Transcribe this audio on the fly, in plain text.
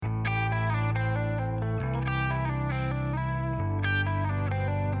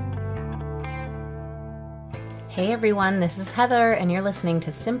Hey everyone, this is Heather, and you're listening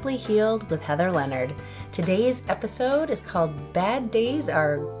to Simply Healed with Heather Leonard. Today's episode is called Bad Days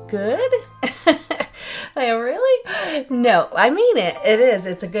Are Good? Really? No, I mean it. It is.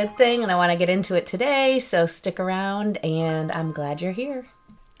 It's a good thing, and I want to get into it today, so stick around, and I'm glad you're here.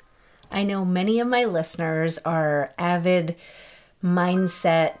 I know many of my listeners are avid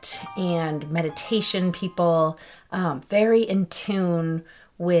mindset and meditation people, very in tune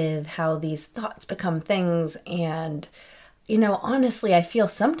with how these thoughts become things. And, honestly, I feel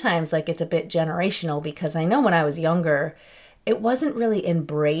sometimes like it's a bit generational because I know when I was younger, it wasn't really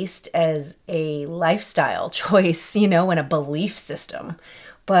embraced as a lifestyle choice, and a belief system.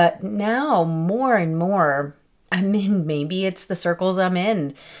 But now more and more, maybe it's the circles I'm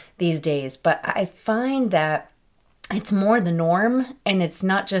in these days, but I find that it's more the norm, and it's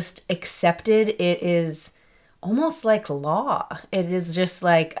not just accepted. It is almost like law. It is just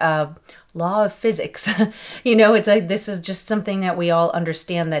like a law of physics. It's like this is just something that we all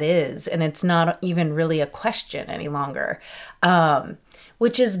understand that is, and it's not even really a question any longer,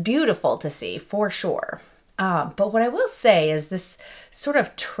 which is beautiful to see for sure. But what I will say is this sort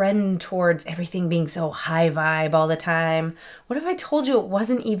of trend towards everything being so high vibe all the time. What if I told you it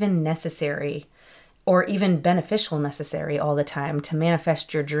wasn't even necessary or even beneficial necessary all the time to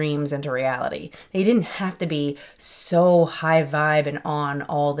manifest your dreams into reality? They didn't have to be so high vibe and on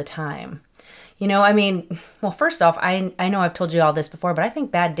all the time. Well, first off, I know I've told you all this before, but I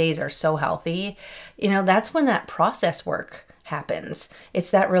think bad days are so healthy. That's when that process work happens. It's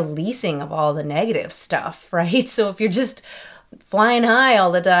that releasing of all the negative stuff, right? So if you're just flying high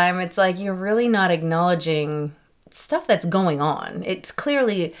all the time, it's like you're really not acknowledging stuff that's going on. It's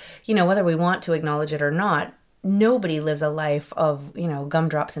clearly, whether we want to acknowledge it or not, nobody lives a life of,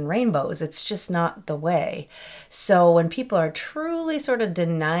 gumdrops and rainbows. It's just not the way. So when people are truly sort of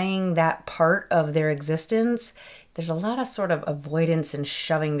denying that part of their existence, there's a lot of sort of avoidance and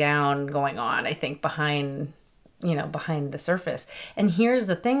shoving down going on, I think, behind the surface. And here's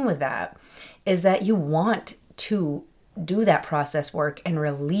the thing with that, is that you want to do that process work and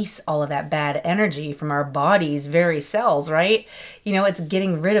release all of that bad energy from our body's very cells, right? It's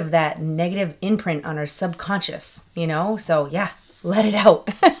getting rid of that negative imprint on our subconscious, So yeah, let it out.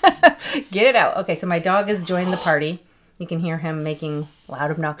 Get it out. Okay, so my dog has joined the party. You can hear him making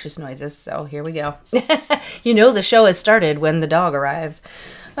loud, obnoxious noises. So here we go. The show has started when the dog arrives.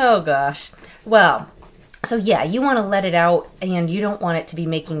 Oh gosh. Well, so yeah, you want to let it out, and you don't want it to be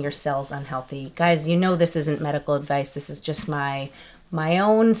making your cells unhealthy. Guys, this isn't medical advice. This is just my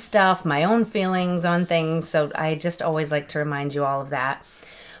own stuff, my own feelings on things. So I just always like to remind you all of that.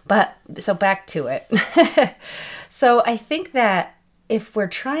 But so back to it. So I think that if we're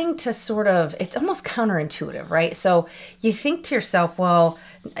trying to it's almost counterintuitive, right? So you think to yourself, well,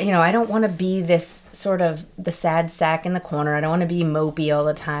 I don't want to be this sort of the sad sack in the corner. I don't want to be mopey all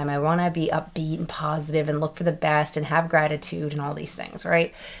the time. I want to be upbeat and positive and look for the best and have gratitude and all these things,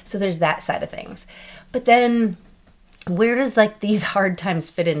 right? So there's that side of things. But then where does these hard times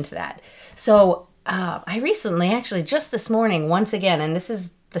fit into that? So I recently, actually just this morning, once again, and this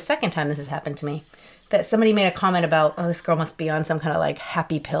is the second time this has happened to me, that somebody made a comment about, oh, this girl must be on some kind of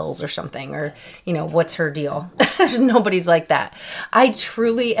happy pills or something, or, what's her deal? There's nobody's like that. I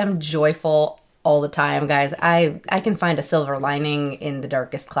truly am joyful all the time, guys. I can find a silver lining in the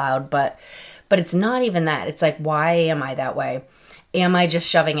darkest cloud, but it's not even that. It's why am I that way? Am I just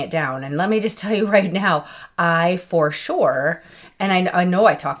shoving it down? And let me just tell you right now, I for sure, and I know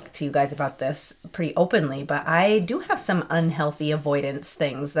I talk to you guys about this pretty openly, but I do have some unhealthy avoidance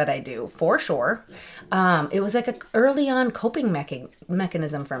things that I do, for sure. It was a early on coping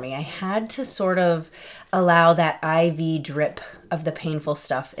mechanism for me. I had to sort of allow that IV drip of the painful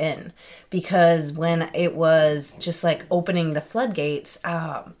stuff in, because when it was just opening the floodgates,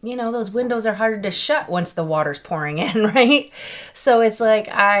 those windows are harder to shut once the water's pouring in, right? So it's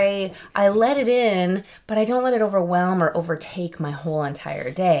I let it in, but I don't let it overwhelm or overtake my whole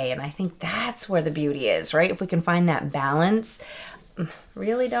entire day. And I think that's where the beauty is, right? If we can find that balance.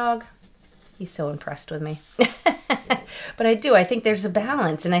 Really, dog? He's so impressed with me. But I think there's a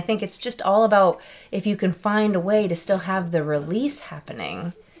balance, and I think it's just all about if you can find a way to still have the release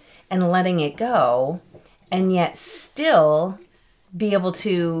happening and letting it go, and yet still be able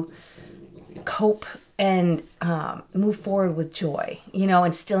to cope and move forward with joy,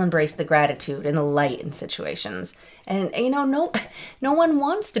 and still embrace the gratitude and the light in situations. And, no one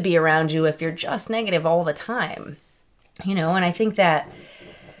wants to be around you if you're just negative all the time, and I think that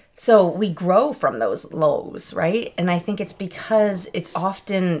So we grow from those lows, right? And I think it's because it's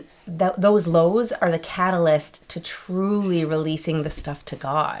often those lows are the catalyst to truly releasing the stuff to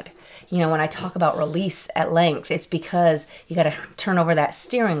God. You know, when I talk about release at length, it's because you got to turn over that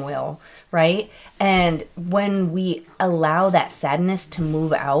steering wheel, right? And when we allow that sadness to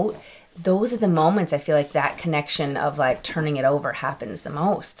move out, those are the moments I feel like that connection of like turning it over happens the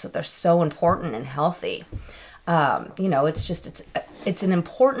most. So they're so important and healthy. You know, it's an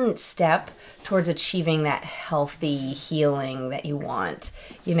important step towards achieving that healthy healing that you want.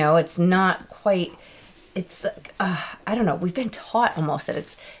 You know, it's not quite, it's, I don't know, we've been taught almost that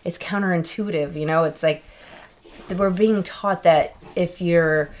it's counterintuitive, you know, it's like we're being taught that if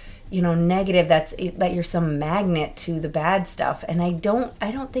you're, you know, negative, that you're some magnet to the bad stuff. And I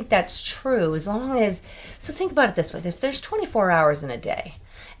don't think that's true. As long as, so think about it this way, if there's 24 hours in a day,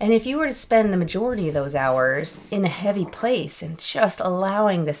 and if you were to spend the majority of those hours in a heavy place and just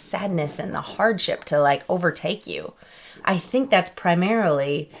allowing the sadness and the hardship to like overtake you, I think that's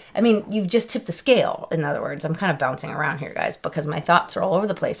primarily, I mean, you've just tipped the scale. In other words, I'm kind of bouncing around here, guys, because my thoughts are all over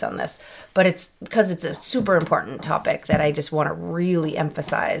the place on this, but it's because it's a super important topic that I just want to really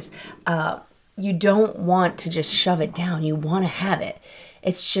emphasize. You don't want to just shove it down. You want to have it.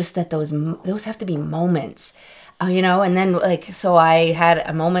 It's just that those have to be moments. You know, and then like, so I had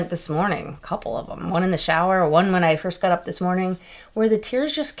a moment this morning, a couple of them, one in the shower, one when I first got up this morning, where the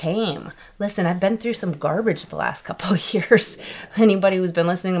tears just came. Listen, I've been through some garbage the last couple of years. Anybody who's been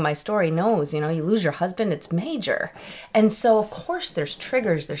listening to my story knows, you know, you lose your husband, it's major. And so, of course, there's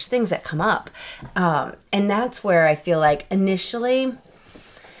triggers, there's things that come up. And that's where I feel like initially,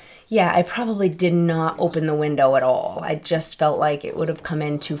 yeah, I probably did not open the window at all. I just felt like it would have come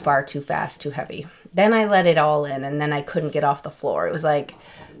in too far, too fast, too heavy. Then I let it all in, and then I couldn't get off the floor. It was like,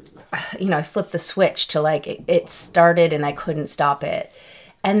 you know, I flipped the switch to like, it started and I couldn't stop it.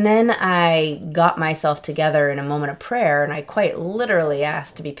 And then I got myself together in a moment of prayer, and I quite literally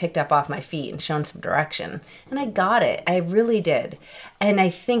asked to be picked up off my feet and shown some direction. And I got it. I really did. And I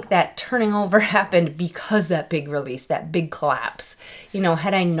think that turning over happened because that big release, that big collapse. You know,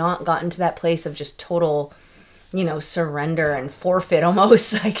 had I not gotten to that place of just total, you know, surrender and forfeit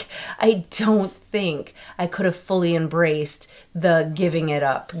almost, like, I don't think I could have fully embraced the giving it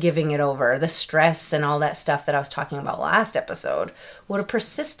up, giving it over, the stress and all that stuff that I was talking about last episode would have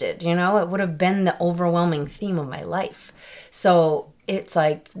persisted, you know, it would have been the overwhelming theme of my life. So it's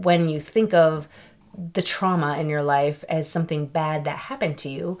like when you think of the trauma in your life as something bad that happened to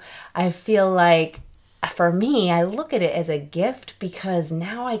you, I feel like for me, I look at it as a gift because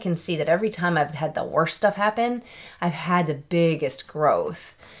now I can see that every time I've had the worst stuff happen, I've had the biggest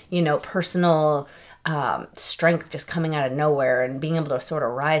growth, you know, personal strength just coming out of nowhere and being able to sort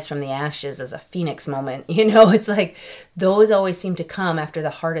of rise from the ashes as a phoenix moment. You know, it's like those always seem to come after the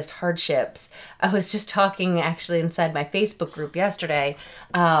hardest hardships. I was just talking actually inside my Facebook group yesterday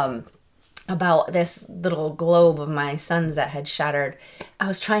about this little globe of my son's that had shattered. I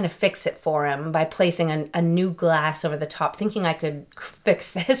was trying to fix it for him by placing a new glass over the top, thinking I could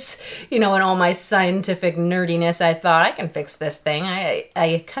fix this. You know, in all my scientific nerdiness, I thought I can fix this thing.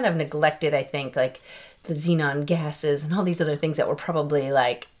 I kind of neglected, I think, like the xenon gases and all these other things that were probably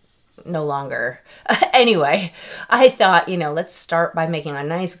like no longer. Anyway, I thought, you know, let's start by making a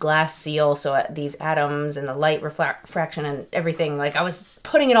nice glass seal so these atoms and the light refraction and everything, like I was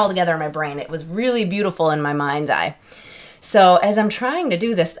putting it all together in my brain. It was really beautiful in my mind's eye. So as I'm trying to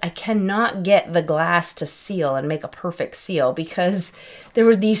do this, I cannot get the glass to seal and make a perfect seal because there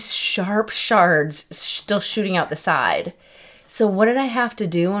were these sharp shards still shooting out the side. So what did I have to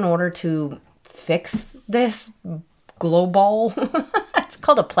do in order to fix this glow ball? It's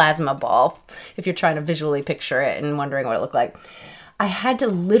called a plasma ball, if you're trying to visually picture it and wondering what it looked like. I had to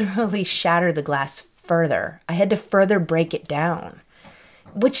literally shatter the glass further. I had to further break it down,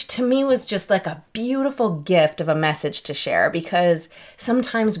 which to me was just like a beautiful gift of a message to share, because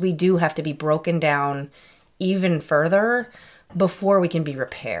sometimes we do have to be broken down even further before we can be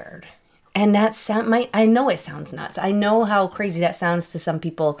repaired. And that I know it sounds nuts. I know how crazy that sounds to some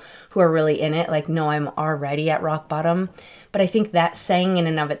people who are really in it, like, no, I'm already at rock bottom. But I think that saying in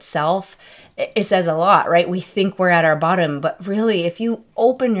and of itself, it says a lot, right? We think we're at our bottom, but really, if you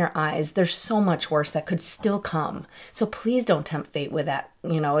open your eyes, there's so much worse that could still come. So please don't tempt fate with that.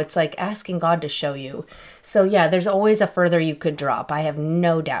 You know, it's like asking God to show you. So yeah, there's always a further you could drop. I have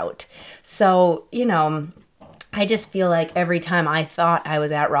no doubt. So, you know, I just feel like every time I thought I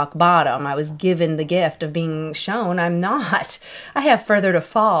was at rock bottom, I was given the gift of being shown I'm not. I have further to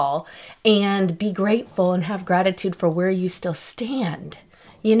fall, and be grateful and have gratitude for where you still stand.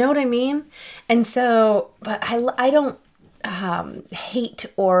 You know what I mean? And so, but I don't hate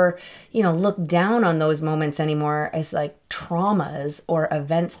or, look down on those moments anymore as like traumas or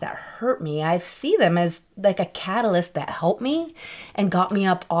events that hurt me. I see them as like a catalyst that helped me and got me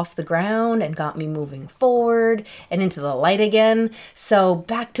up off the ground and got me moving forward and into the light again. So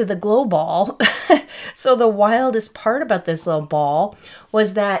back to the glow ball. So the wildest part about this little ball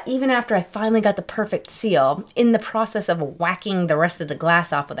was that even after I finally got the perfect seal, in the process of whacking the rest of the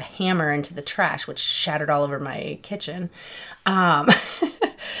glass off with a hammer into the trash, which shattered all over my kitchen,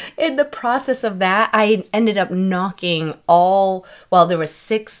 in the process of that, I ended up knocking there was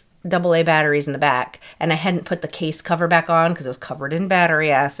 6 AA batteries in the back, and I hadn't put the case cover back on because it was covered in battery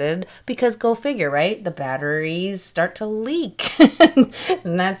acid, because go figure, right? The batteries start to leak.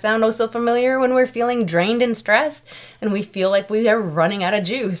 Doesn't that sound so familiar when we're feeling drained and stressed and we feel like we are running out of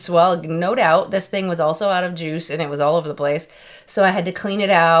juice? Well, no doubt this thing was also out of juice and it was all over the place. So I had to clean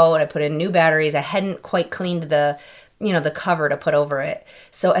it out. I put in new batteries. I hadn't quite cleaned the cover to put over it.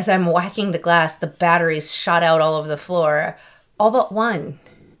 So as I'm whacking the glass, the batteries shot out all over the floor, all but one.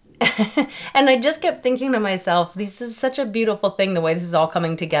 And I just kept thinking to myself, this is such a beautiful thing, the way this is all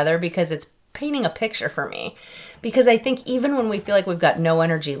coming together, because it's painting a picture for me. Because I think even when we feel like we've got no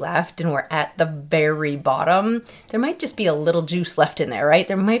energy left and we're at the very bottom, there might just be a little juice left in there, right?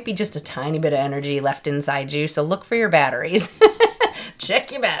 There might be just a tiny bit of energy left inside you. So look for your batteries.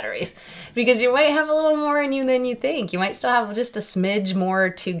 Check your batteries, because you might have a little more in you than you think. You might still have just a smidge more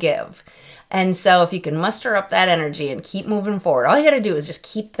to give. And so if you can muster up that energy and keep moving forward, all you got to do is just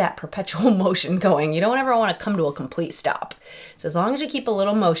keep that perpetual motion going. You don't ever want to come to a complete stop. So as long as you keep a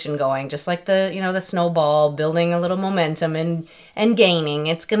little motion going, just like the snowball, building a little momentum and gaining,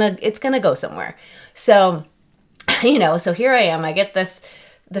 it's gonna go somewhere. So, so here I am. I get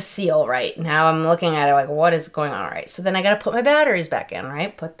the seal right. Now I'm looking at it like, what is going on? All right. So then I got to put my batteries back in,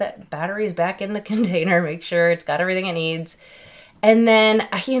 right? Put the batteries back in the container, make sure it's got everything it needs. And then,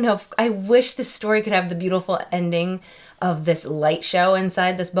 I wish this story could have the beautiful ending of this light show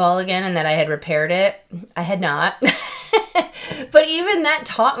inside this ball again and that I had repaired it. I had not. But even that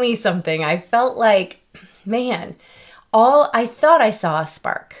taught me something. I felt like, man, I thought I saw a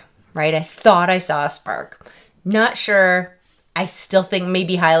spark, right? I thought I saw a spark. Not sure. I still think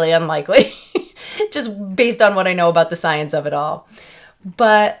maybe highly unlikely, just based on what I know about the science of it all.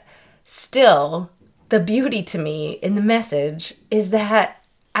 But still, the beauty to me in the message is that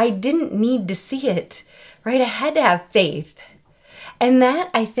I didn't need to see it, right? I had to have faith. And that,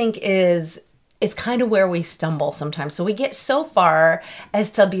 I think, is kind of where we stumble sometimes. So we get so far as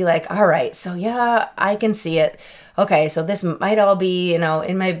to be like, all right, so yeah, I can see it. Okay, so this might all be,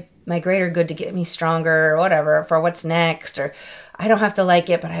 in my greater good to get me stronger or whatever for what's next, or I don't have to like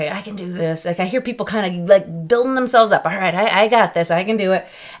it, but I can do this. Like I hear people kind of like building themselves up. All right, I got this. I can do it.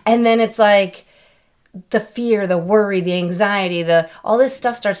 And then it's like, the fear, the worry, the anxiety, all this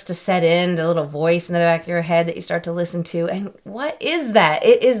stuff starts to set in, the little voice in the back of your head that you start to listen to. And what is that?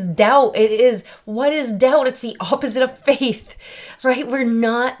 It is doubt. What is doubt? It's the opposite of faith, right? We're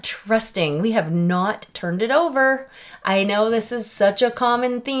not trusting. We have not turned it over. I know this is such a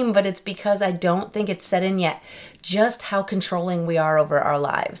common theme, but it's because I don't think it's set in yet just how controlling we are over our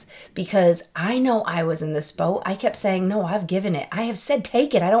lives. Because I know I was in this boat. I kept saying, no, I've given it. I have said,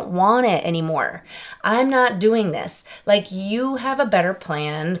 take it. I don't want it anymore. I'm not doing this. Like, you have a better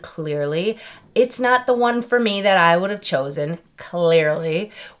plan, clearly. It's not the one for me that I would have chosen,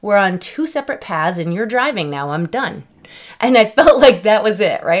 clearly. We're on 2 separate paths and you're driving now. I'm done. And I felt like that was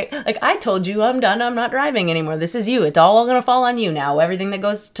it, right? Like, I told you I'm done. I'm not driving anymore. This is you. It's all going to fall on you now. Everything that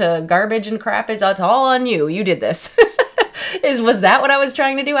goes to garbage and crap it's all on you. You did this. Was that what I was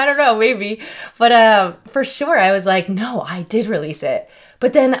trying to do? I don't know, maybe. But for sure, I was like, no, I did release it.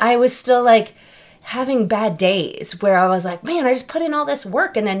 But then I was still like having bad days where I was like, man, I just put in all this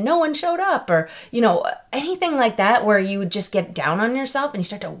work and then no one showed up, or, anything like that where you would just get down on yourself and you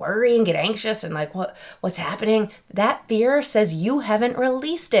start to worry and get anxious and like, what's happening? That fear says you haven't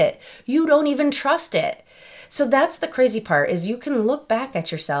released it. You don't even trust it. So that's the crazy part, is you can look back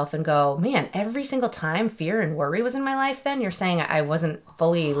at yourself and go, man, every single time fear and worry was in my life, then you're saying I wasn't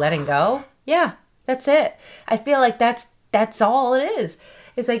fully letting go. Yeah, that's it. I feel like that's all it is.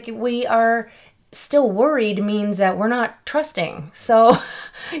 It's like we are still worried means that we're not trusting. So,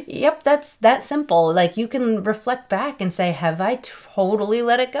 yep, that's that simple. Like, you can reflect back and say, have I totally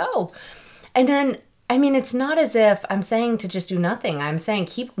let it go? And then, it's not as if I'm saying to just do nothing. I'm saying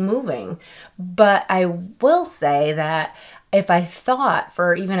keep moving. But I will say that if I thought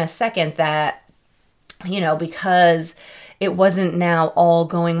for even a second that, because it wasn't now all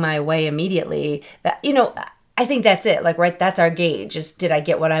going my way immediately, that, I think that's it. Like, right, that's our gauge. Is, did I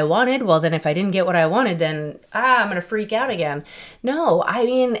get what I wanted? Well, then if I didn't get what I wanted, then I'm going to freak out again. No, I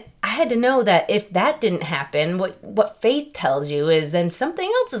mean, I had to know that if that didn't happen, what faith tells you is then something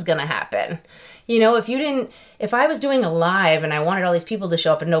else is going to happen. You know, if I was doing a live and I wanted all these people to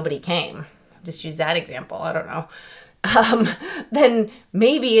show up and nobody came, just use that example, I don't know. Then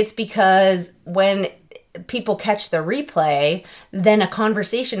maybe it's because when people catch the replay, then a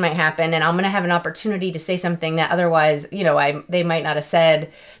conversation might happen and I'm going to have an opportunity to say something that otherwise, you know, they might not have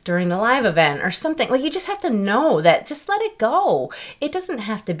said during the live event or something. Like, you just have to know that, just let it go. It doesn't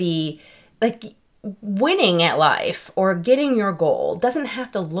have to be like winning at life or getting your goal doesn't have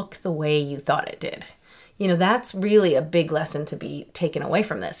to look the way you thought it did. You know, that's really a big lesson to be taken away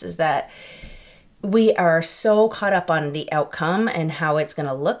from this, is that we are so caught up on the outcome and how it's going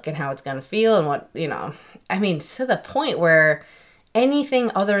to look and how it's going to feel and what, you know, I mean, to the point where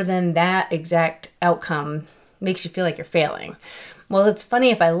anything other than that exact outcome makes you feel like you're failing. Well, it's funny,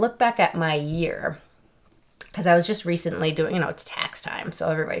 if I look back at my year, because I was just recently doing, you know, it's tax time, so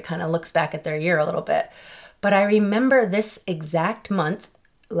everybody kind of looks back at their year a little bit. But I remember this exact month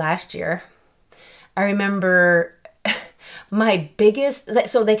last year, I remember my biggest,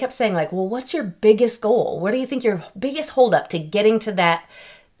 so they kept saying like, well, what's your biggest goal? What do you think your biggest holdup to getting to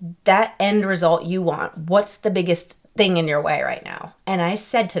that end result you want? What's the biggest thing in your way right now? And I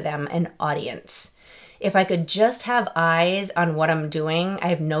said to them, an audience. If I could just have eyes on what I'm doing, I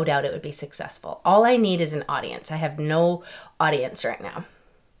have no doubt it would be successful. All I need is an audience. I have no audience right now.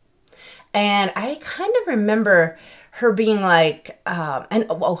 And I kind of remember her being like,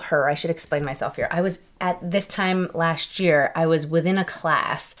 I should explain myself here. I was at this time last year, I was within a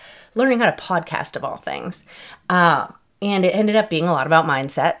class learning how to podcast, of all things. And it ended up being a lot about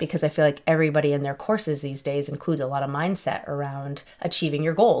mindset, because I feel like everybody in their courses these days includes a lot of mindset around achieving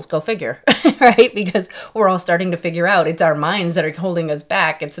your goals. Go figure, right? Because we're all starting to figure out it's our minds that are holding us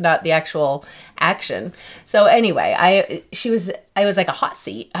back. It's not the actual action. So anyway, I was like a hot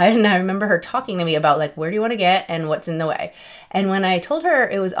seat. And I remember her talking to me about like, where do you want to get and what's in the way? And when I told her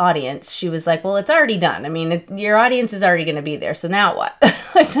it was audience, she was like, well, it's already done. I mean, your audience is already going to be there. So now what?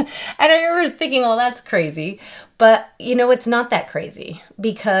 And I remember thinking, well, that's crazy. But, you know, it's not that crazy,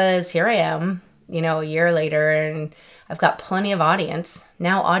 because here I am, you know, a year later, and I've got plenty of audience.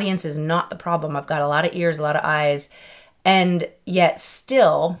 Now audience is not the problem. I've got a lot of ears, a lot of eyes, and yet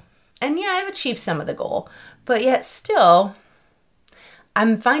still, and yeah, I've achieved some of the goal, but yet still,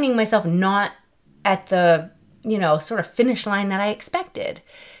 I'm finding myself not at the, you know, sort of finish line that I expected,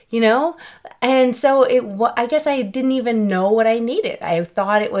 you know? And so I guess I didn't even know what I needed. I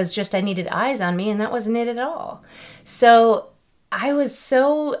thought it was just I needed eyes on me, and that wasn't it at all. So I was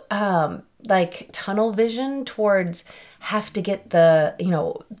so like tunnel vision towards have to get the, you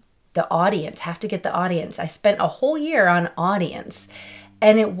know, the audience, have to get the audience. I spent a whole year on audience,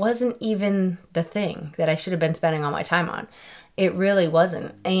 and it wasn't even the thing that I should have been spending all my time on. It really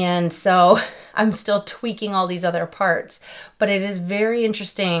wasn't. And so I'm still tweaking all these other parts, but it is very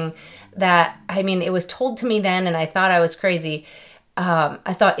interesting that, I mean, it was told to me then, and I thought I was crazy.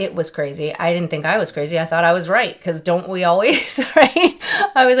 I thought it was crazy. I didn't think I was crazy. I thought I was right, because don't we always, right?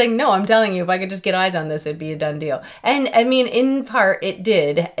 I was like, no, I'm telling you, if I could just get eyes on this, it'd be a done deal. And I mean, in part, it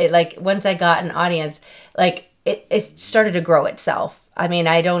did. It, like, once I got an audience, like, it started to grow itself. I mean,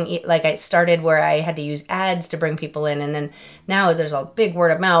 I started where I had to use ads to bring people in. And then now there's a big word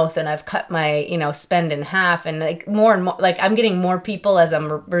of mouth, and I've cut my, you know, spend in half, and like more and more, like I'm getting more people as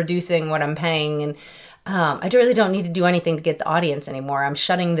I'm reducing what I'm paying. And I really don't need to do anything to get the audience anymore. I'm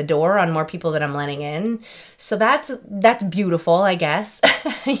shutting the door on more people that I'm letting in. So that's beautiful, I guess.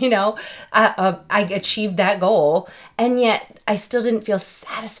 You know, I achieved that goal, and yet I still didn't feel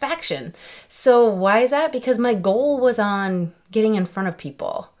satisfaction. So why is that? Because my goal was on getting in front of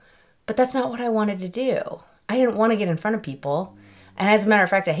people, but that's not what I wanted to do. I didn't want to get in front of people. And as a matter of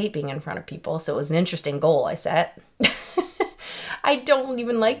fact, I hate being in front of people. So it was an interesting goal I set. I don't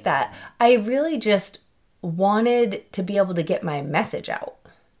even like that. I really just wanted to be able to get my message out.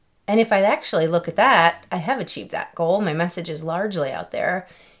 And if I actually look at that, I have achieved that goal. My message is largely out there.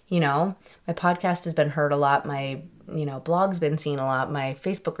 You know, my podcast has been heard a lot. My, you know, blog's been seen a lot. My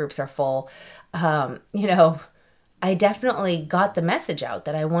Facebook groups are full. You know, I definitely got the message out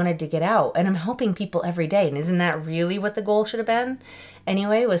that I wanted to get out, and I'm helping people every day. And isn't that really what the goal should have been?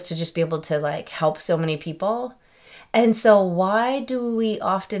 Anyway, was to just be able to like help so many people. And so why do we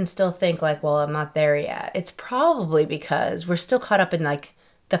often still think like, well, I'm not there yet? It's probably because we're still caught up in like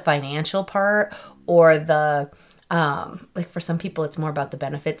the financial part, or the Like for some people, it's more about the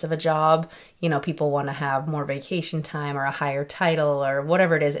benefits of a job. People want to have more vacation time or a higher title or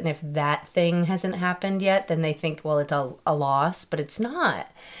whatever it is. And if that thing hasn't happened yet, then they think, well, it's a loss, but it's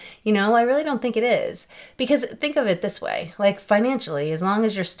not. I really don't think it is. Because think of it this way, like financially, as long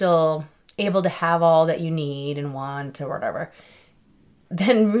as you're still able to have all that you need and want or whatever,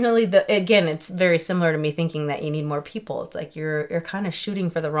 then really again, it's very similar to me thinking that you need more people. It's like you're kind of shooting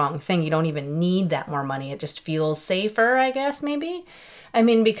for the wrong thing. You don't even need that more money. It just feels safer, I guess, maybe. I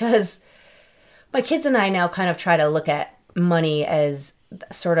mean, because my kids and I now kind of try to look at money as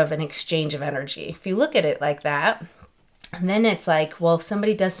sort of an exchange of energy. If you look at it like that, and then it's like, well, if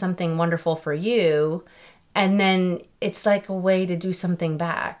somebody does something wonderful for you, and then it's like a way to do something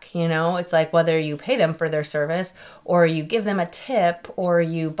back, It's like whether you pay them for their service or you give them a tip or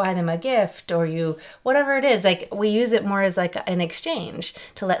you buy them a gift or whatever it is, like we use it more as like an exchange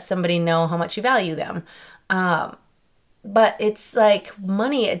to let somebody know how much you value them. But it's like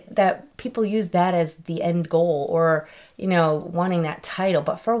money that people use that as the end goal or, wanting that title.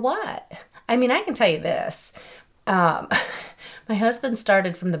 But for what? I mean, I can tell you this. My husband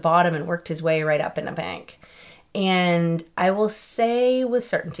started from the bottom and worked his way right up in a bank. And I will say with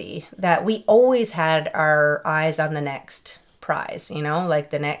certainty that we always had our eyes on the next prize, like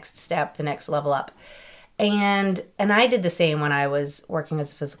the next step, the next level up. And I did the same when I was working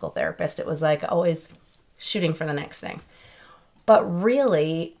as a physical therapist. It was like always shooting for the next thing. But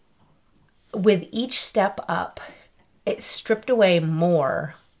really, with each step up, it stripped away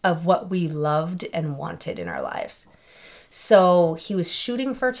more of what we loved and wanted in our lives. So he was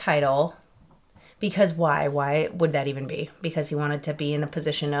shooting for a title because why? Why would that even be? Because he wanted to be in a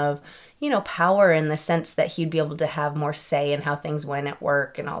position of, power in the sense that he'd be able to have more say in how things went at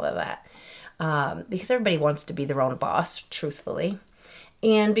work and all of that. Because everybody wants to be their own boss, truthfully.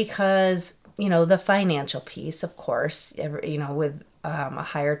 And because, the financial piece, of course, with a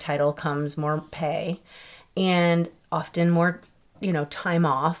higher title comes more pay and often more, time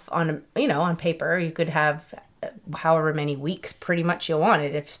off on paper. You could have however many weeks pretty much you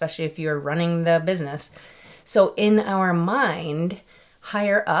wanted, especially if you're running the business. So in our mind,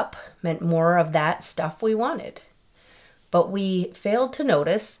 higher up meant more of that stuff we wanted. But we failed to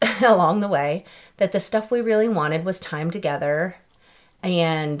notice along the way that the stuff we really wanted was time together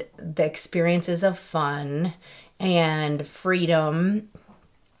and the experiences of fun and freedom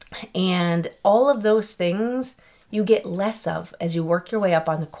and all of those things you get less of as you work your way up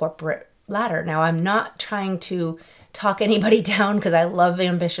on the corporate ladder. Now, I'm not trying to talk anybody down because I love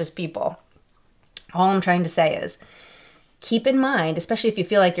ambitious people. All I'm trying to say is keep in mind, especially if you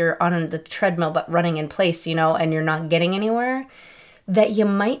feel like you're on the treadmill but running in place, and you're not getting anywhere, that you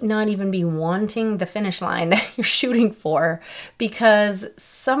might not even be wanting the finish line that you're shooting for. Because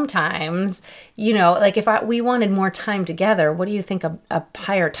sometimes, like if we wanted more time together, what do you think a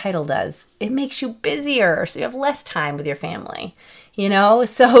higher title does? It makes you busier, so you have less time with your family.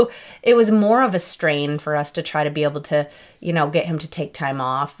 So it was more of a strain for us to try to be able to, get him to take time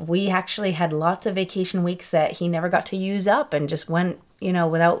off. We actually had lots of vacation weeks that he never got to use up and just went,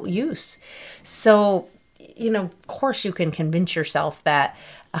 without use. So, of course you can convince yourself that,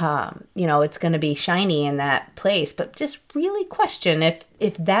 it's going to be shiny in that place, but just really question if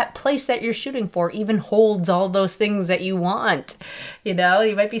that place that you're shooting for even holds all those things that you want. You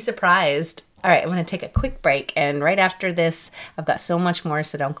might be surprised. All right, I'm going to take a quick break, and right after this, I've got so much more,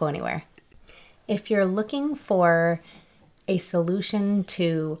 so don't go anywhere. If you're looking for a solution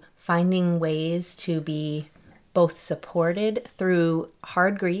to finding ways to be both supported through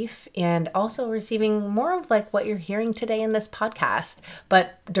hard grief and also receiving more of like what you're hearing today in this podcast,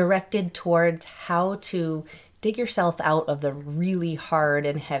 but directed towards how to dig yourself out of the really hard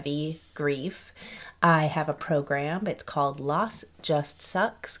and heavy grief, I have a program. It's called Loss Just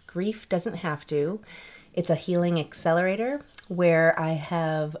Sucks. Grief Doesn't Have to. It's a healing accelerator where I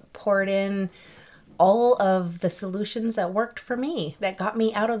have poured in all of the solutions that worked for me, that got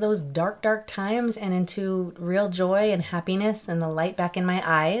me out of those dark, dark times and into real joy and happiness and the light back in my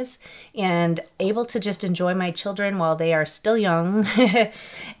eyes and able to just enjoy my children while they are still young.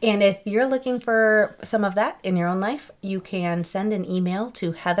 And if you're looking for some of that in your own life, you can send an email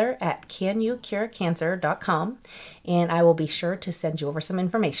to heather@canyoucurecancer.com and I will be sure to send you over some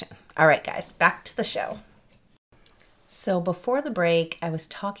information. All right, guys, back to the show. So before the break, I was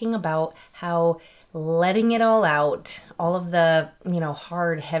talking about how letting it all out, all of the,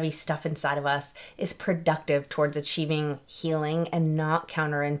 hard, heavy stuff inside of us is productive towards achieving healing and not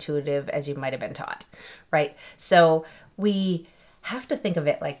counterintuitive as you might have been taught, right? So we have to think of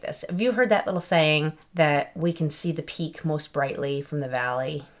it like this. Have you heard that little saying that we can see the peak most brightly from the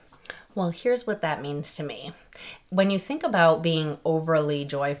valley? Well, here's what that means to me. When you think about being overly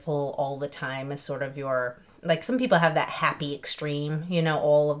joyful all the time as sort of your, like some people have that happy extreme,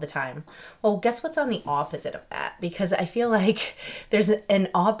 all of the time. Well, guess what's on the opposite of that? Because I feel like there's an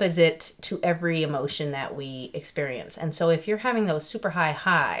opposite to every emotion that we experience. And so if you're having those super high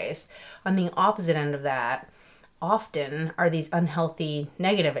highs, on the opposite end of that, often are these unhealthy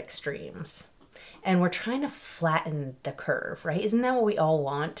negative extremes. And we're trying to flatten the curve, right? Isn't that what we all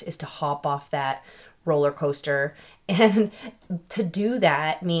want, is to hop off that roller coaster? And to do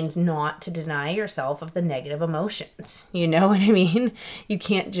that means not to deny yourself of the negative emotions. You know what I mean? You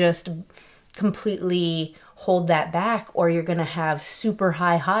can't just completely hold that back, or you're going to have super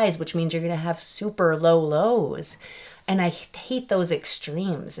high highs, which means you're going to have super low lows. And I hate those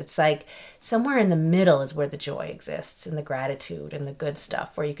extremes. It's like somewhere in the middle is where the joy exists, and the gratitude and the good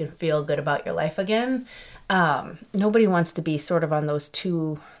stuff, where you can feel good about your life again. Nobody wants to be sort of on those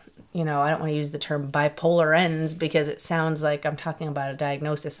two, I don't want to use the term bipolar ends, because it sounds like I'm talking about a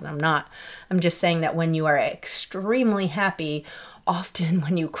diagnosis, and I'm not. I'm just saying that when you are extremely happy, often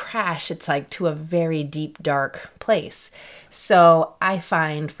when you crash, it's like to a very deep, dark place. So I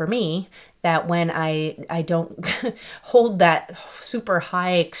find for me that when I don't hold that super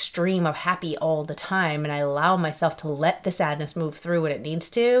high extreme of happy all the time, and I allow myself to let the sadness move through when it needs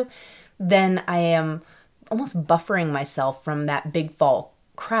to, then I am almost buffering myself from that big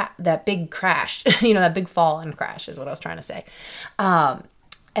that big crash, that big fall and crash is what I was trying to say.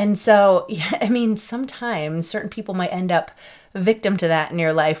 And so, sometimes certain people might end up victim to that in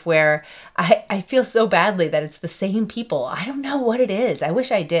your life, where I feel so badly that it's the same people. I don't know what it is. I wish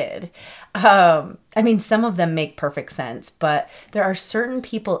I did. Some of them make perfect sense, but there are certain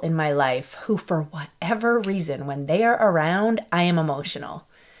people in my life who, for whatever reason, when they are around, I am emotional.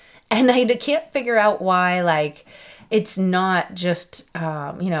 And I can't figure out why, it's not just,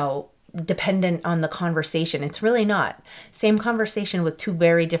 dependent on the conversation. It's really not. Same conversation with two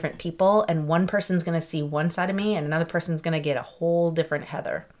very different people, and one person's going to see one side of me and another person's going to get a whole different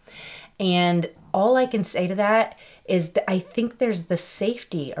Heather. And all I can say to that is that I think there's the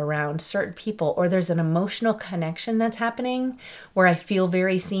safety around certain people, or there's an emotional connection that's happening where I feel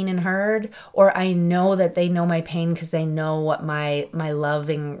very seen and heard, or I know that they know my pain because they know what my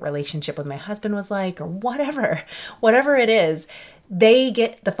loving relationship with my husband was like, or whatever it is. They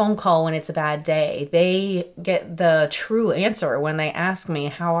get the phone call when it's a bad day. They get the true answer when they ask me,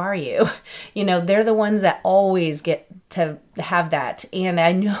 how are you? They're the ones that always get to have that. And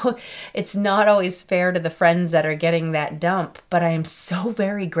I know it's not always fair to the friends that are getting that dump, but I am so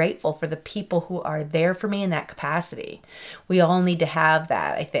very grateful for the people who are there for me in that capacity. We all need to have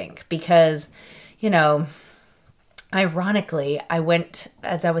that, I think, because, ironically, I went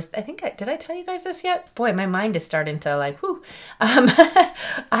did I tell you guys this yet? Boy, my mind is starting to whoo.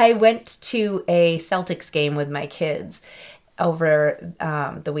 I went to a Celtics game with my kids over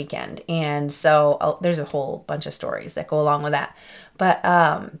the weekend. And so there's a whole bunch of stories that go along with that. But,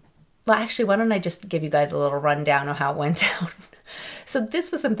 actually, why don't I just give you guys a little rundown of how it went down? So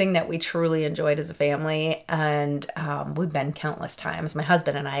this was something that we truly enjoyed as a family, and we've been countless times, my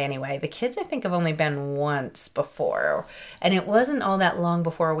husband and I anyway. The kids, I think, have only been once before, and it wasn't all that long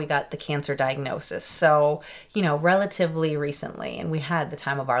before we got the cancer diagnosis. So, relatively recently, and we had the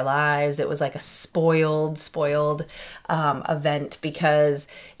time of our lives. It was like a spoiled event, because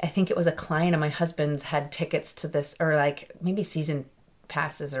I think it was a client of my husband's had tickets to this, or maybe season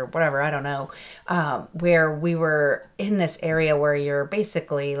passes or whatever, I don't know, where we were in this area where you're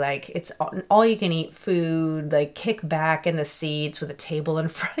basically it's all you can eat food, kick back in the seats with a table in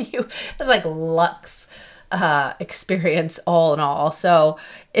front of you. It's like luxe experience all in all. So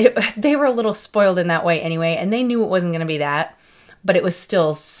they were a little spoiled in that way anyway, and they knew it wasn't going to be that, but it was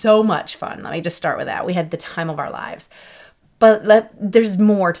still so much fun. Let me just start with that. We had the time of our lives. But there's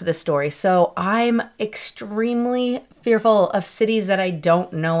more to the story. So I'm extremely fearful of cities that I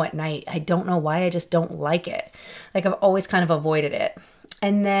don't know at night. I don't know why. I just don't like it. I've always kind of avoided it.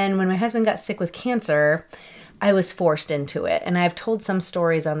 And then when my husband got sick with cancer, I was forced into it. And I've told some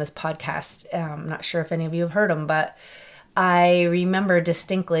stories on this podcast. I'm not sure if any of you have heard them, but I remember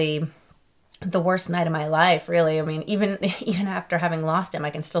distinctly the worst night of my life, really. Even after having lost him, I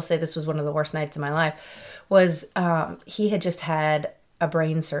can still say this was one of the worst nights of my life, was he had just had a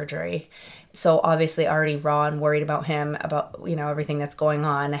brain surgery. So obviously already raw and worried about him, about, everything that's going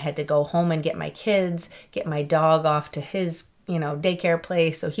on. I had to go home and get my kids, get my dog off to his, daycare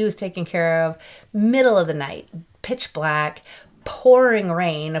place. So he was taken care of, middle of the night, pitch black, pouring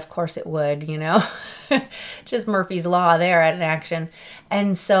rain. Of course it would, just Murphy's Law there at an action.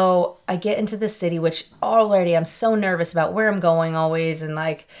 And so I get into the city, which already I'm so nervous about where I'm going always. And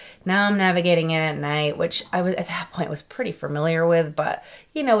like now I'm navigating it at night, which I was at that point was pretty familiar with. But,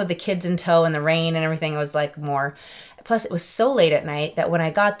 with the kids in tow and the rain and everything, it was like more. Plus, it was so late at night that when I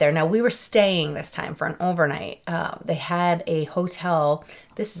got there, now we were staying this time for an overnight. They had a hotel.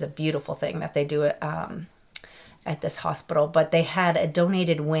 This is a beautiful thing that they do at this hospital, but they had a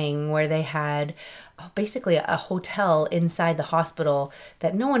donated wing where they had basically a hotel inside the hospital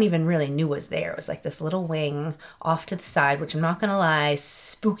that no one even really knew was there. It was like this little wing off to the side, which I'm not going to lie,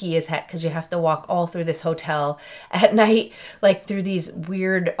 spooky as heck because you have to walk all through this hotel at night, like through these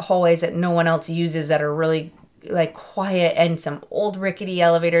weird hallways that no one else uses that are really like quiet, and some old rickety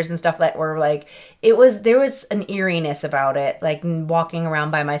elevators and stuff that were like, there was an eeriness about it, like walking around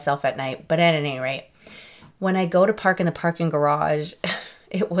by myself at night. But at any rate, when I go to park in the parking garage,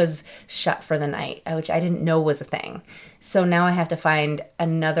 it was shut for the night, which I didn't know was a thing. So now I have to find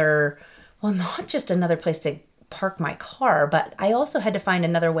not just another place to park my car, but I also had to find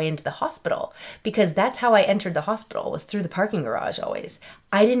another way into the hospital because that's how I entered the hospital, was through the parking garage always.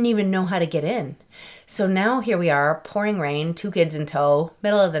 I didn't even know how to get in. So now here we are, pouring rain, 2 kids in tow,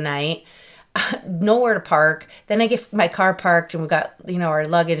 middle of the night, nowhere to park. Then I get my car parked and we've got, our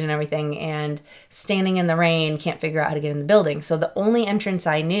luggage and everything, and standing in the rain, can't figure out how to get in the building. So the only entrance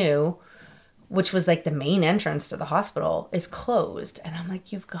I knew, which was like the main entrance to the hospital, is closed. And I'm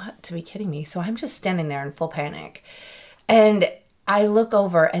like, you've got to be kidding me. So I'm just standing there in full panic. And I look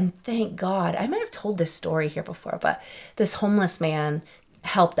over and thank God, I might have told this story here before, but this homeless man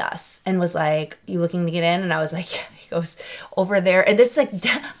helped us and was like, you looking to get in? And I was like, yeah. He goes over there. And it's like,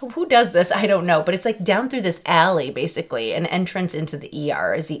 who does this? I don't know. But it's like down through this alley, basically. An entrance into the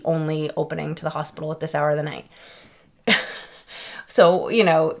ER is the only opening to the hospital at this hour of the night. So,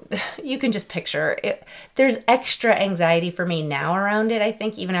 you can just picture it. There's extra anxiety for me now around it, I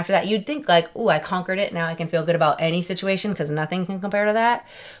think, even after that. You'd think like, I conquered it. Now I can feel good about any situation because nothing can compare to that.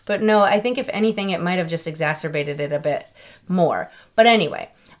 But no, I think if anything, it might have just exacerbated it a bit more. But anyway,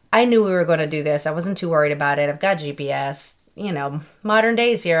 I knew we were going to do this. I wasn't too worried about it. I've got GPS, modern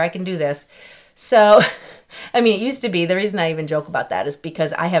days here. I can do this. So, it used to be, the reason I even joke about that is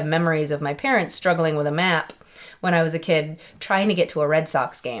because I have memories of my parents struggling with a map when I was a kid, trying to get to a Red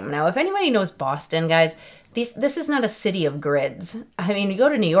Sox game. Now, if anybody knows Boston, guys, this is not a city of grids. You go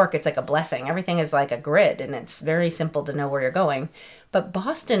to New York, it's like a blessing. Everything is like a grid, and it's very simple to know where you're going. But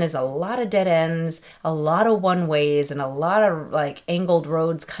Boston is a lot of dead ends, a lot of one-ways, and a lot of like angled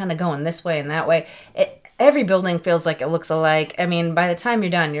roads kind of going this way and that way. Every building feels like it looks alike. By the time you're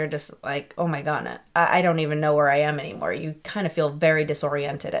done, you're just like, oh my God, I don't even know where I am anymore. You kind of feel very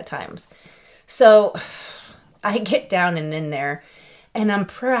disoriented at times. So I get down and in there, and I'm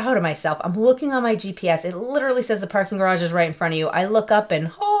proud of myself. I'm looking on my GPS. It literally says the parking garage is right in front of you. I look up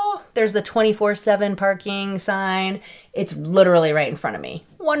and, there's the 24/7 parking sign. It's literally right in front of me.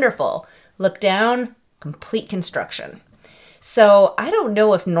 Wonderful. Look down, complete construction. So I don't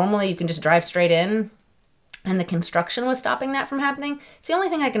know if normally you can just drive straight in and the construction was stopping that from happening. It's the only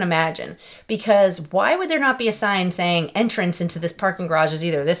thing I can imagine, because why would there not be a sign saying entrance into this parking garage is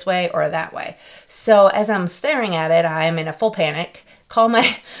either this way or that way? So as I'm staring at it, I'm in a full panic. Call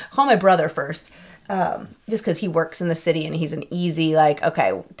my brother first, just because he works in the city and he's an easy, like,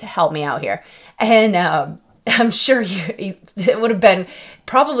 okay, to help me out here. And I'm sure it would have been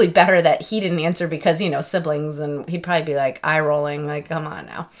probably better that he didn't answer because, siblings, and he'd probably be like eye rolling, like, come on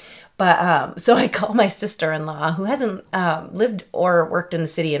now. But so I call my sister-in-law, who hasn't lived or worked in the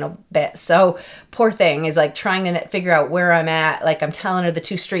city in a bit. So poor thing is like trying to figure out where I'm at. Like I'm telling her the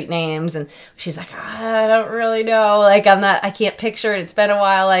 2 street names, and she's like, I don't really know. Like I can't picture it. It's been a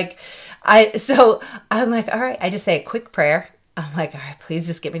while. So I'm like, all right. I just say a quick prayer. I'm like, all right, please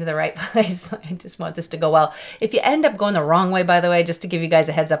just get me to the right place. I just want this to go well. If you end up going the wrong way, by the way, just to give you guys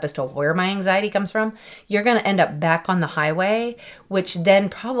a heads up as to where my anxiety comes from, you're going to end up back on the highway, which then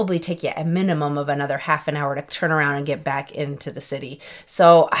probably take you a minimum of another half an hour to turn around and get back into the city.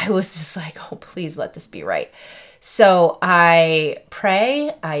 So I was just like, oh, please let this be right. So I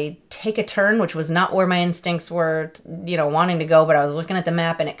pray, I take a turn, which was not where my instincts were, wanting to go, but I was looking at the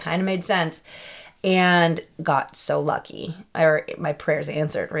map and it kind of made sense. And got so lucky, or my prayers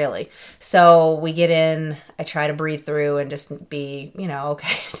answered, really. So we get in, I try to breathe through and just be,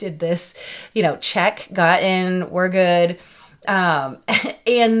 okay, did this, check, got in, we're good. And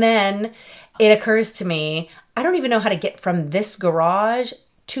then it occurs to me, I don't even know how to get from this garage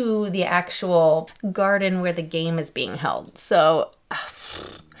to the actual garden where the game is being held. So,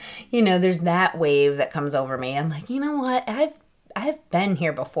 there's that wave that comes over me. I'm like, you know what? I've I've been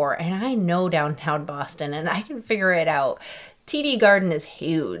here before and I know downtown Boston and I can figure it out. TD Garden is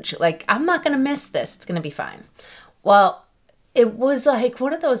huge. Like, I'm not going to miss this. It's going to be fine. Well, it was like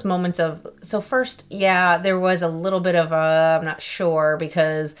one of those moments of, so first, yeah, there was a little bit of a, I'm not sure,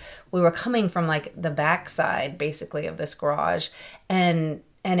 because we were coming from like the backside basically of this garage, and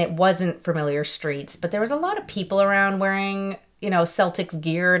it wasn't familiar streets, but there was a lot of people around wearing, Celtics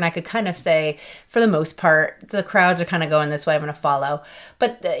gear, and I could kind of say, for the most part, the crowds are kind of going this way, I'm going to follow.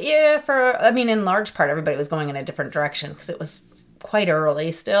 But in large part, everybody was going in a different direction because it was quite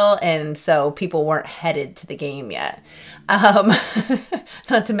early still, and so people weren't headed to the game yet.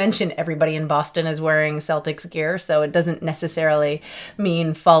 Not to mention everybody in Boston is wearing Celtics gear, so it doesn't necessarily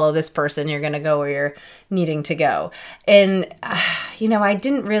mean follow this person. You're going to go where you're needing to go. And, I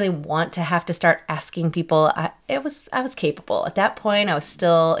didn't really want to have to start asking people. I was capable. At that point, I was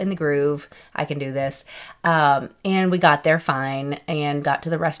still in the groove. I can do this. And we got there fine and got to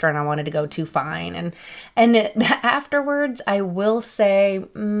the restaurant I wanted to go to fine. Afterwards, I will say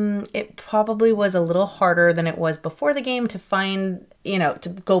it probably was a little harder than it was before the game to find,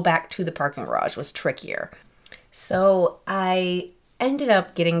 to go back to the parking garage was trickier. So I ended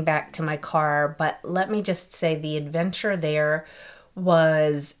up getting back to my car, but let me just say the adventure there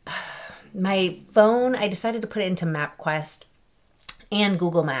was my phone. I decided to put it into MapQuest and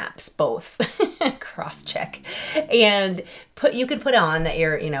Google Maps, both cross-check, and you can put on that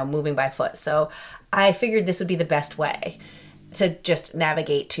you're, moving by foot. So I figured this would be the best way to just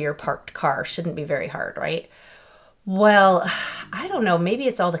navigate to your parked car. Shouldn't be very hard, right? Well, I don't know. Maybe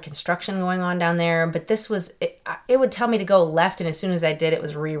it's all the construction going on down there, but this was, it would tell me to go left, and as soon as I did, it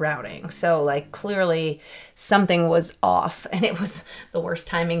was rerouting. So like clearly something was off, and it was the worst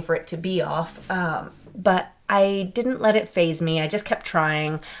timing for it to be off. But I didn't let it faze me. I just kept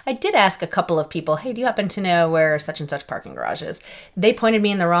trying. I did ask a couple of people, hey, do you happen to know where such and such parking garage is? They pointed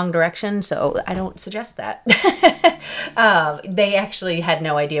me in the wrong direction, so I don't suggest that. They actually had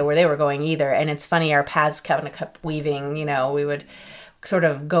no idea where they were going either. And it's funny, our paths kind of kept weaving. We would sort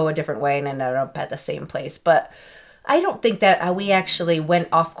of go a different way and end up at the same place. But I don't think that we actually went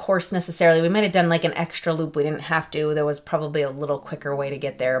off course necessarily. We might have done like an extra loop. We didn't have to. There was probably a little quicker way to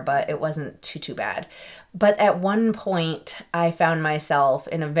get there, but it wasn't too bad. But at one point, I found myself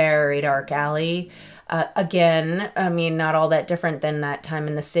in a very dark alley. Again, not all that different than that time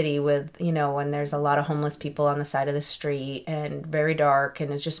in the city with, when there's a lot of homeless people on the side of the street and very dark,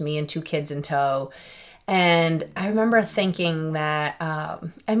 and it's just me and two kids in tow. And I remember thinking that,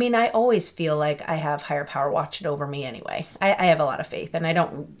 I always feel like I have higher power watching over me anyway. I have a lot of faith, and I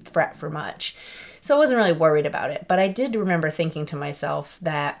don't fret for much. So I wasn't really worried about it. But I did remember thinking to myself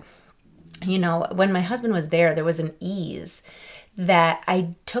that, when my husband was there was an ease that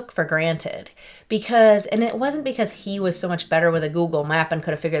I took for granted and it wasn't because he was so much better with a Google map and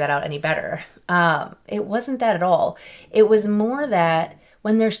could have figured that out any better. It wasn't that at all. It was more that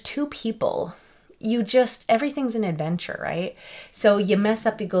when there's two people, everything's an adventure, right? So you mess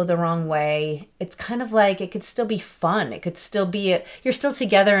up, you go the wrong way. It's kind of like, it could still be fun. It could still be, you're still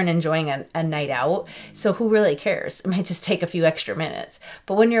together and enjoying a night out. So who really cares? It might just take a few extra minutes.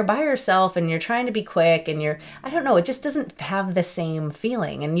 But when you're by yourself and you're trying to be quick and it just doesn't have the same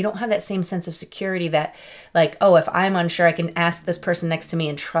feeling. And you don't have that same sense of security that like, oh, if I'm unsure, I can ask this person next to me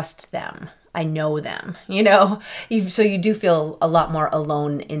and trust them. I know them, so you do feel a lot more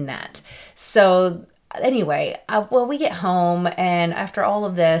alone in that. So anyway, we get home, and after all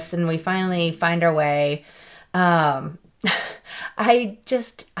of this, and we finally find our way, I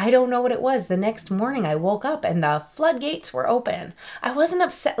don't know what it was. The next morning I woke up and the floodgates were open. I wasn't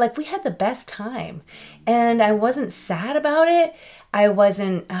upset. Like, we had the best time, and I wasn't sad about it. I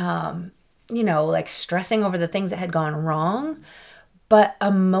wasn't, like stressing over the things that had gone wrong. But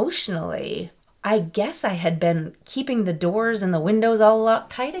emotionally, I guess I had been keeping the doors and the windows all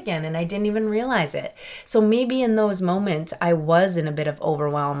locked tight again, and I didn't even realize it. So maybe in those moments, I was in a bit of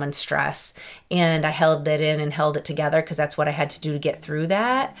overwhelm and stress, and I held that in and held it together because that's what I had to do to get through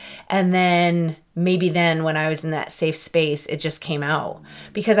that. And then when I was in that safe space, it just came out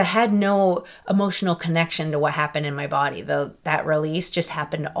because I had no emotional connection to what happened in my body. That release just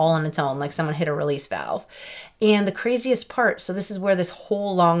happened all on its own, like someone hit a release valve. And the craziest part, so this is where this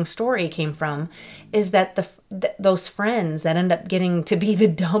whole long story came from, is that those friends that end up getting to be the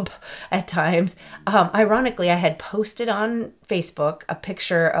dump at times, ironically, I had posted on Facebook a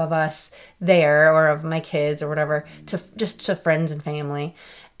picture of us there, or of my kids or whatever, to friends and family.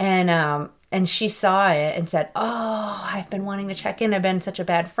 And And she saw it and said, "Oh, I've been wanting to check in. I've been such a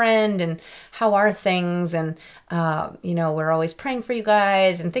bad friend. And how are things? And, we're always praying for you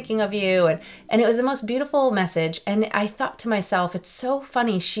guys and thinking of you." And it was the most beautiful message. And I thought to myself, it's so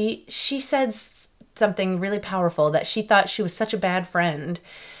funny. She said something really powerful, that she thought she was such a bad friend.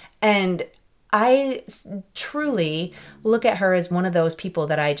 And I truly look at her as one of those people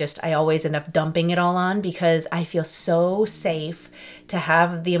that I always end up dumping it all on, because I feel so safe to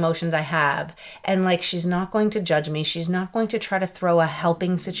have the emotions I have. And like, she's not going to judge me. She's not going to try to throw a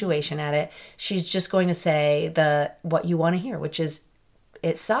helping situation at it. She's just going to say what you want to hear, which is,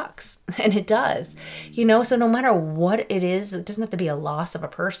 it sucks. And it does, so no matter what it is, it doesn't have to be a loss of a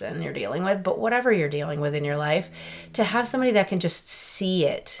person you're dealing with, but whatever you're dealing with in your life, to have somebody that can just see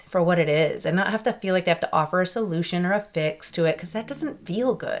it for what it is and not have to feel like they have to offer a solution or a fix to it, because that doesn't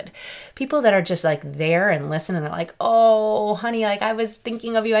feel good. People that are just like there and listen, and they're like, "Oh, honey, like I was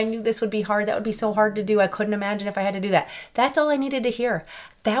thinking of you. I knew this would be hard. That would be so hard to do. I couldn't imagine if I had to do that." That's all I needed to hear.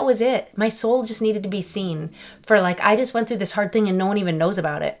 That was it. My soul just needed to be seen for, like, I just went through this hard thing and no one even knows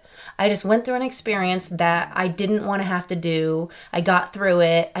about it. I just went through an experience that I didn't want to have to do. I got through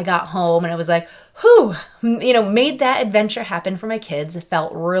it. I got home and it was like, whew, made that adventure happen for my kids. It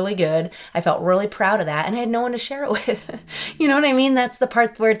felt really good. I felt really proud of that. And I had no one to share it with. You know what I mean? That's the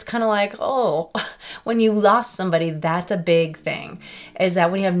part where it's kind of like, oh, when you lost somebody, that's a big thing, is that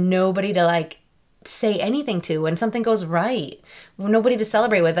when you have nobody to like say anything to when something goes right, nobody to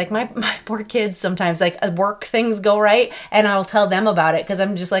celebrate with. Like my poor kids, sometimes like work things go right and I'll tell them about it because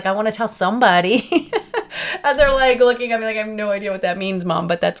I'm just like, I want to tell somebody. And they're like looking at me like, I have no idea what that means, Mom,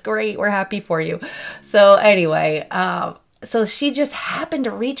 but that's great. We're happy for you. So anyway, so she just happened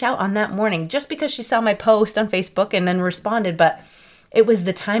to reach out on that morning just because she saw my post on Facebook and then responded. But it was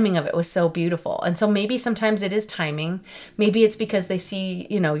the timing of it was so beautiful. And so maybe sometimes it is timing. Maybe it's because they see,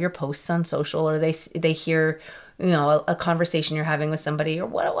 your posts on social, or they hear, a conversation you're having with somebody, or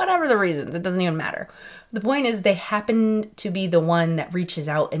whatever the reasons. It doesn't even matter. The point is, they happen to be the one that reaches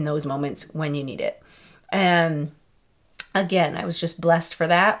out in those moments when you need it. And again, I was just blessed for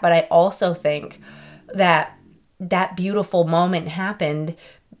that. But I also think that beautiful moment happened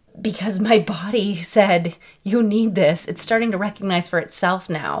because my body said, you need this. It's starting to recognize for itself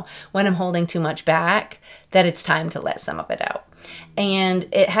now, when I'm holding too much back, that it's time to let some of it out. And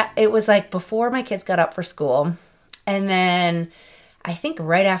it was like before my kids got up for school. And then I think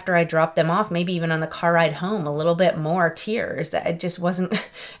right after I dropped them off, maybe even on the car ride home, a little bit more tears. That it just wasn't,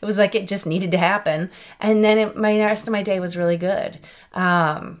 it was like it just needed to happen. And then my rest of my day was really good.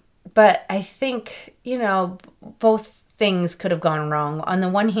 But I think, both things could have gone wrong. On the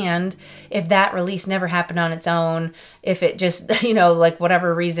one hand, if that release never happened on its own, if it just, like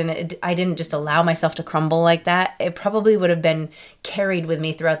whatever reason, I didn't just allow myself to crumble like that, it probably would have been carried with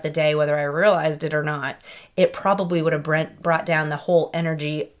me throughout the day, whether I realized it or not. It probably would have brought down the whole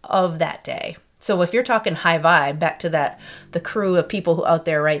energy of that day. So if you're talking high vibe, back to the crew of people who out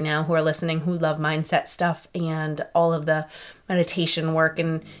there right now who are listening, who love mindset stuff and all of the meditation work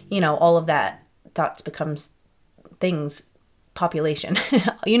and, all of that, thoughts becomes things, population.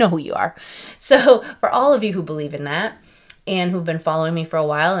 You know who you are. So for all of you who believe in that and who've been following me for a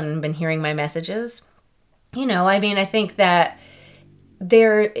while and been hearing my messages, I think that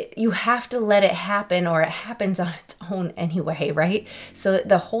you have to let it happen, or it happens on its own anyway, right? So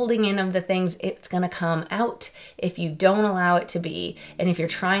the holding in of the things, it's going to come out if you don't allow it to be, and if you're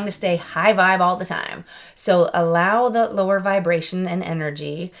trying to stay high vibe all the time. So allow the lower vibration and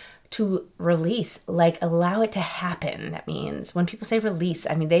energy to release, like allow it to happen. That means when people say release,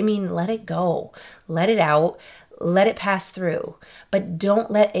 they mean let it go, let it out, let it pass through, but don't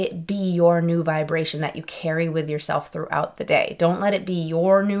let it be your new vibration that you carry with yourself throughout the day. Don't let it be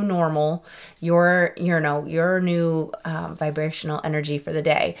your new normal, your new vibrational energy for the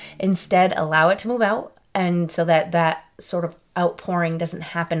day. Instead, allow it to move out, and so that sort of outpouring doesn't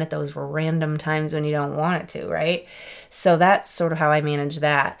happen at those random times when you don't want it to, right? So that's sort of how I manage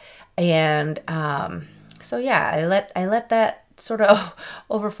that. And so yeah, I let that sort of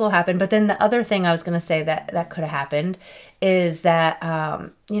overflow happen. But then the other thing I was going to say that could have happened is that,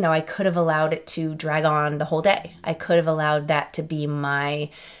 I could have allowed it to drag on the whole day. I could have allowed that to be my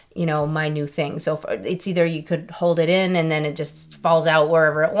new thing. So it's either you could hold it in and then it just falls out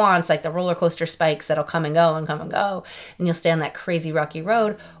wherever it wants, like the roller coaster spikes that'll come and go, and you'll stay on that crazy rocky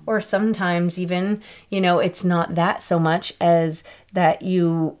road. Or sometimes even, it's not that so much as that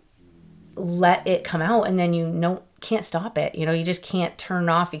you let it come out and then can't stop it. You just can't turn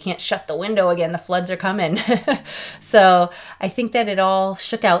off. You can't shut the window again. The floods are coming. So I think that it all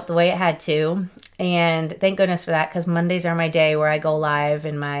shook out the way it had to. And thank goodness for that, because Mondays are my day where I go live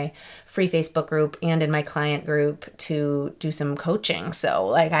in my free Facebook group and in my client group to do some coaching. So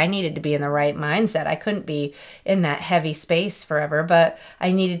like I needed to be in the right mindset. I couldn't be in that heavy space forever, but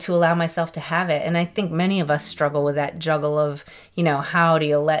I needed to allow myself to have it. And I think many of us struggle with that juggle of, how do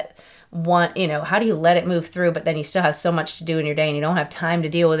you let it move through, but then you still have so much to do in your day and you don't have time to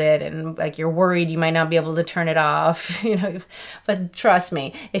deal with it, and like you're worried you might not be able to turn it off, but trust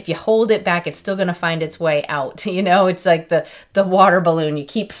me, if you hold it back, it's still going to find its way out. It's like the water balloon. You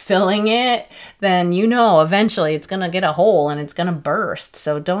keep filling it, then eventually it's going to get a hole and it's going to burst.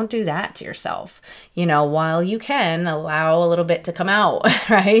 So don't do that to yourself. While you can allow a little bit to come out,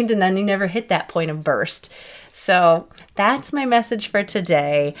 right? And then you never hit that point of burst. So that's my message for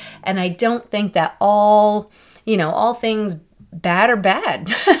today. And I don't think that all things bad are bad.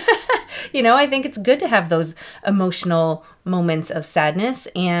 I think it's good to have those emotional moments of sadness,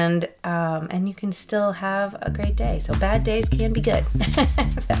 and you can still have a great day. So bad days can be good,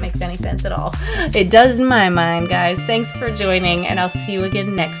 if that makes any sense at all. It does in my mind, guys. Thanks for joining, and I'll see you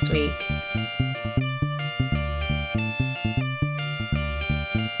again next week.